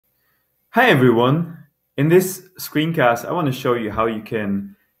Hi everyone. In this screencast, I want to show you how you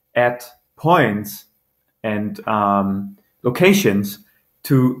can add points and locations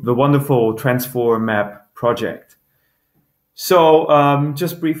to the wonderful TransforMap project. So,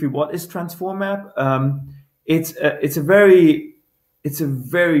 just briefly, what is TransforMap? It's a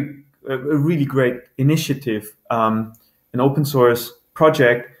really great initiative, an open source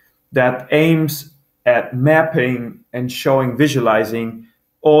project that aims at mapping and showing, visualizing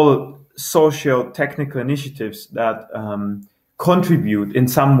all social technical initiatives that contribute in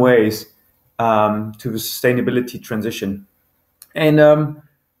some ways to the sustainability transition. And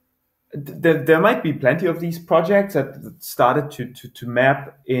there might be plenty of these projects that started to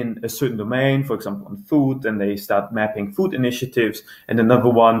map in a certain domain, for example, on food, and they start mapping food initiatives, and another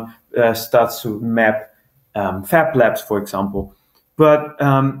one starts to map fab labs, for example. But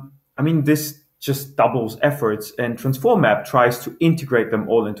I mean, this just doubles efforts, and TransforMap tries to integrate them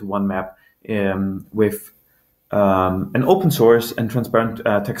all into one map with an open source and transparent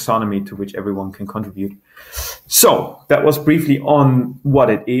taxonomy to which everyone can contribute. So that was briefly on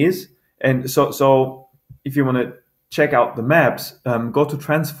what it is. And so if you want to check out the maps, go to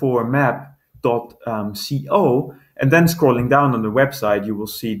transformap.co, and then scrolling down on the website, you will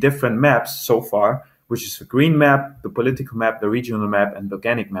see different maps so far, which is the green map, the political map, the regional map, and the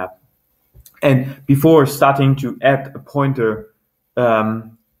organic map. And before starting to add a pointer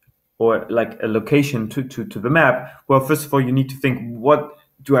or like a location to the map, well, first of all, you need to think, what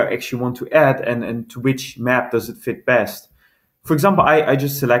do I actually want to add, and to which map does it fit best? For example, I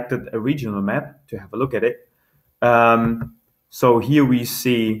just selected a regional map to have a look at it. So here we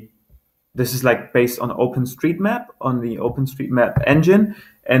see, this is like based on OpenStreetMap, on the OpenStreetMap engine.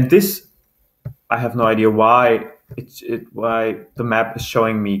 And this, I have no idea why why the map is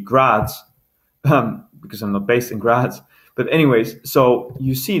showing me Graz, because I'm not based in Graz. But anyways, so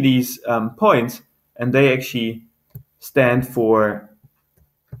you see these points, and they actually stand for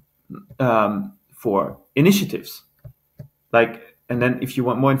initiatives. Like, and then if you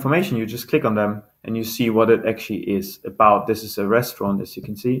want more information, you just click on them and you see what it actually is about. This is a restaurant, as you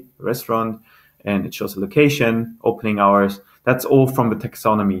can see, a restaurant, and it shows a location, opening hours. That's all from the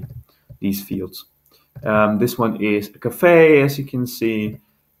taxonomy, these fields. This one is a cafe, as you can see.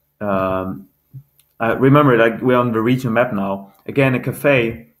 Remember, like, we're on the regional map now. Again, a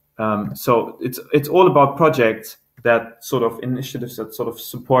cafe. So it's all about projects that sort of initiatives that sort of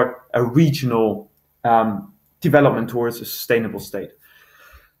support a regional development towards a sustainable state.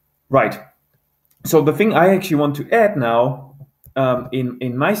 Right. So the thing I actually want to add now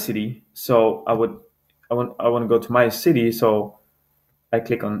in my city. So I want to go to my city. So I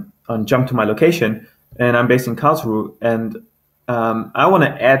click on jump to my location, and I'm based in Karlsruhe, and I want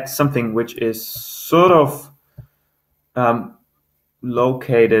to add something which is sort of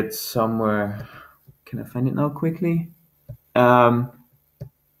located somewhere. Can I find it now quickly?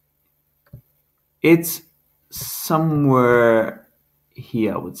 It's somewhere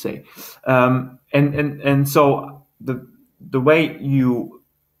here, I would say. And so the way you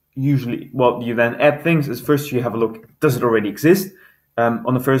usually, well, you then add things is, first you have a look, does it already exist?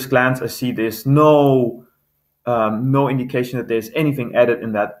 On the first glance, I see there's no indication that there's anything added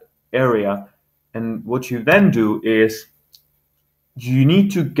in that area. And what you then do is you need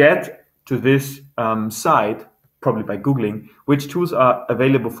to get to this site, probably by Googling, which tools are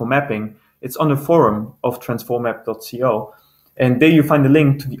available for mapping. It's on the forum of transformap.co. And there you find a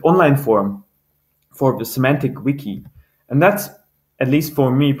link to the online forum for the semantic wiki. And that's, at least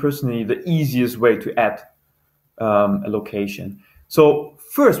for me personally, the easiest way to add a location. So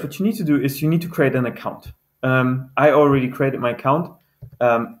first, what you need to do is you need to create an account. I already created my account.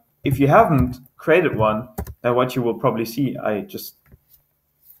 If you haven't created one, what you will probably see, I just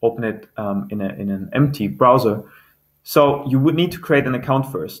open it in an empty browser. So you would need to create an account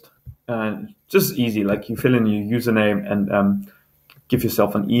first. Just easy, like you fill in your username and give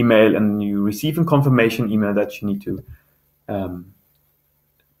yourself an email, and you receive a confirmation email that you need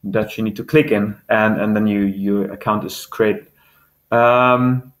to click in, and then your account is created.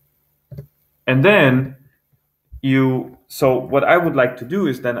 And then so what I would like to do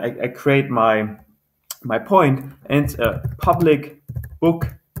is then I create my point, and it's a public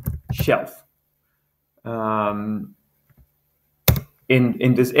bookshelf. In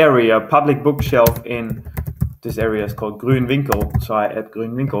this area, public bookshelf in this area is called Grün Winkel. So I add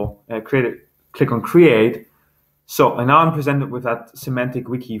Grün Winkel, click on create. So, and now I'm presented with that semantic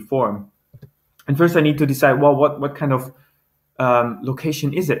wiki form. And first I need to decide, well, what kind of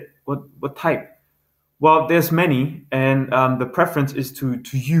location is it? What type? Well, there's many, and the preference is to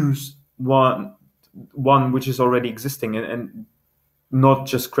use one which is already existing, and not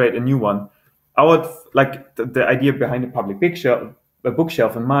just create a new one. I would like the idea behind the public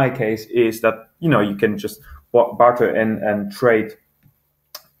bookshelf in my case is that you can just barter and trade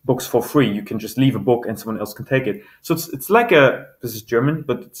books for free. You can just leave a book and someone else can take it. So it's like this is German,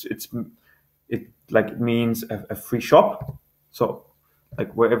 but it means a free shop. So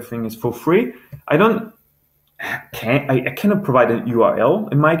like where everything is for free. I cannot provide an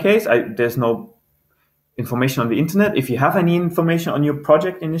URL in my case. There's no information on the internet. If you have any information on your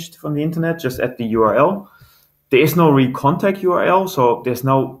project initiative on the internet, just add the URL. There is no contact URL, so there's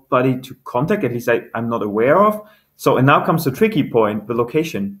nobody to contact, at least I'm not aware of. So, and now comes the tricky point, the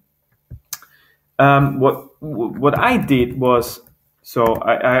location. What I did was, so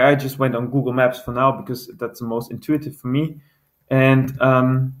I just went on Google Maps for now because that's the most intuitive for me. And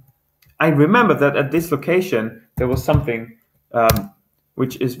I remember that at this location, there was something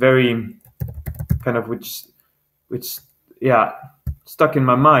which is very kind of, which stuck in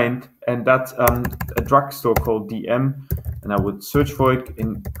my mind. And that's a drugstore called DM. And I would search for it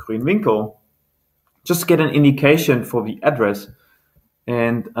in Grünwinkel, just to get an indication for the address.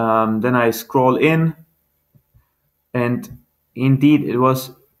 And then I scroll in, and indeed it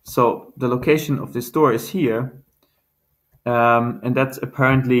was, so the location of the store is here. And that's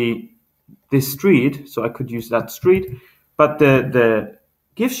apparently this street, so I could use that street. But the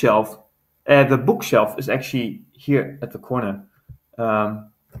gift shelf, the bookshelf is actually here at the corner.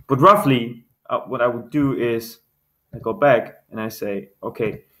 But roughly, what I would do is I go back and I say,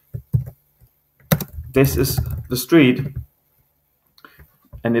 okay, this is the street,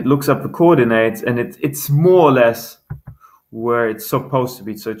 and it looks up the coordinates, and it's more or less where it's supposed to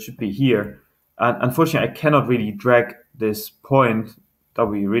be. So it should be here. And unfortunately, I cannot really drag this point. That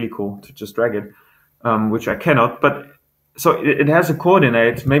would be really cool to just drag it, which I cannot. But so it has a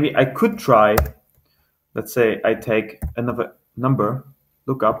coordinate. Maybe I could try. Let's say I take another number,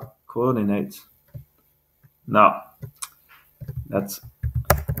 look up coordinates. Now,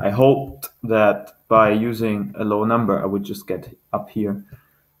 I hoped that by using a low number, I would just get up here.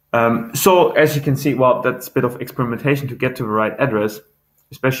 So as you can see, well, that's a bit of experimentation to get to the right address,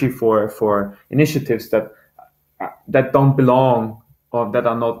 especially for initiatives that don't belong or that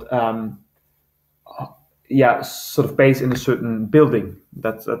are not, sort of based in a certain building.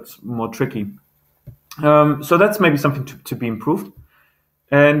 That's more tricky. So that's maybe something to be improved.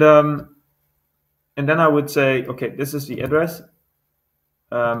 And then I would say, okay, this is the address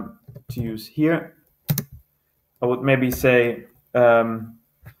to use here. I would maybe say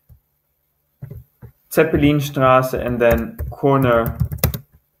Zeppelinstraße and then corner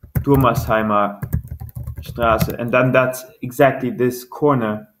Durmersheimer Straße. And then that's exactly this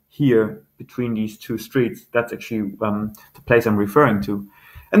corner here between these two streets. That's actually the place I'm referring to.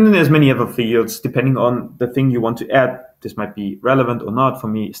 And then there's many other fields depending on the thing you want to add. This might be relevant or not. For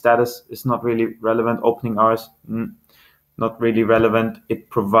me, status is not really relevant. Opening hours, not really relevant. It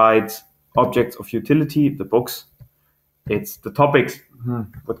provides objects of utility, the books. It's the topics.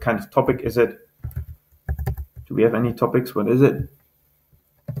 What kind of topic is it? Do we have any topics? What is it?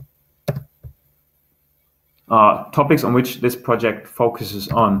 Topics on which this project focuses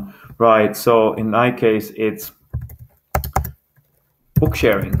on. Right, so in my case, it's book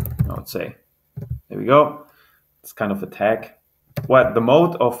sharing, I would say. There we go. It's kind of a tag. Well, the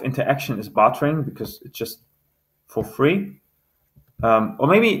mode of interaction is bartering because it's just for free. Or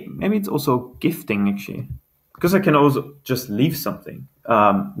maybe it's also gifting, actually. Because I can also just leave something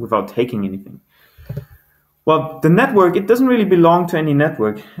without taking anything. Well, the network, it doesn't really belong to any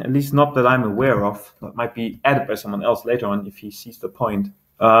network, at least not that I'm aware of. That might be added by someone else later on if he sees the point.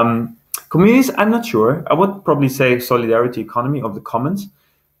 Communities, I'm not sure. I would probably say solidarity economy of the commons.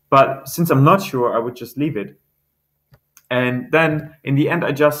 But since I'm not sure, I would just leave it. And then in the end,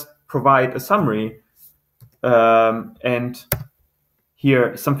 I just provide a summary and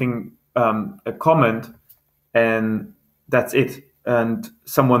here something, a comment, and that's it. And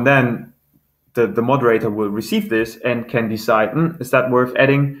someone then, the moderator will receive this and can decide, is that worth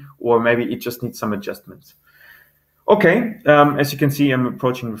adding? Or maybe it just needs some adjustments. Okay, as you can see, I'm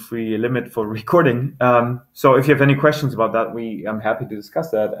approaching the free limit for recording. So if you have any questions about that, I'm happy to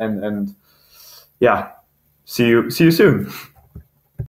discuss that. And yeah, see you soon.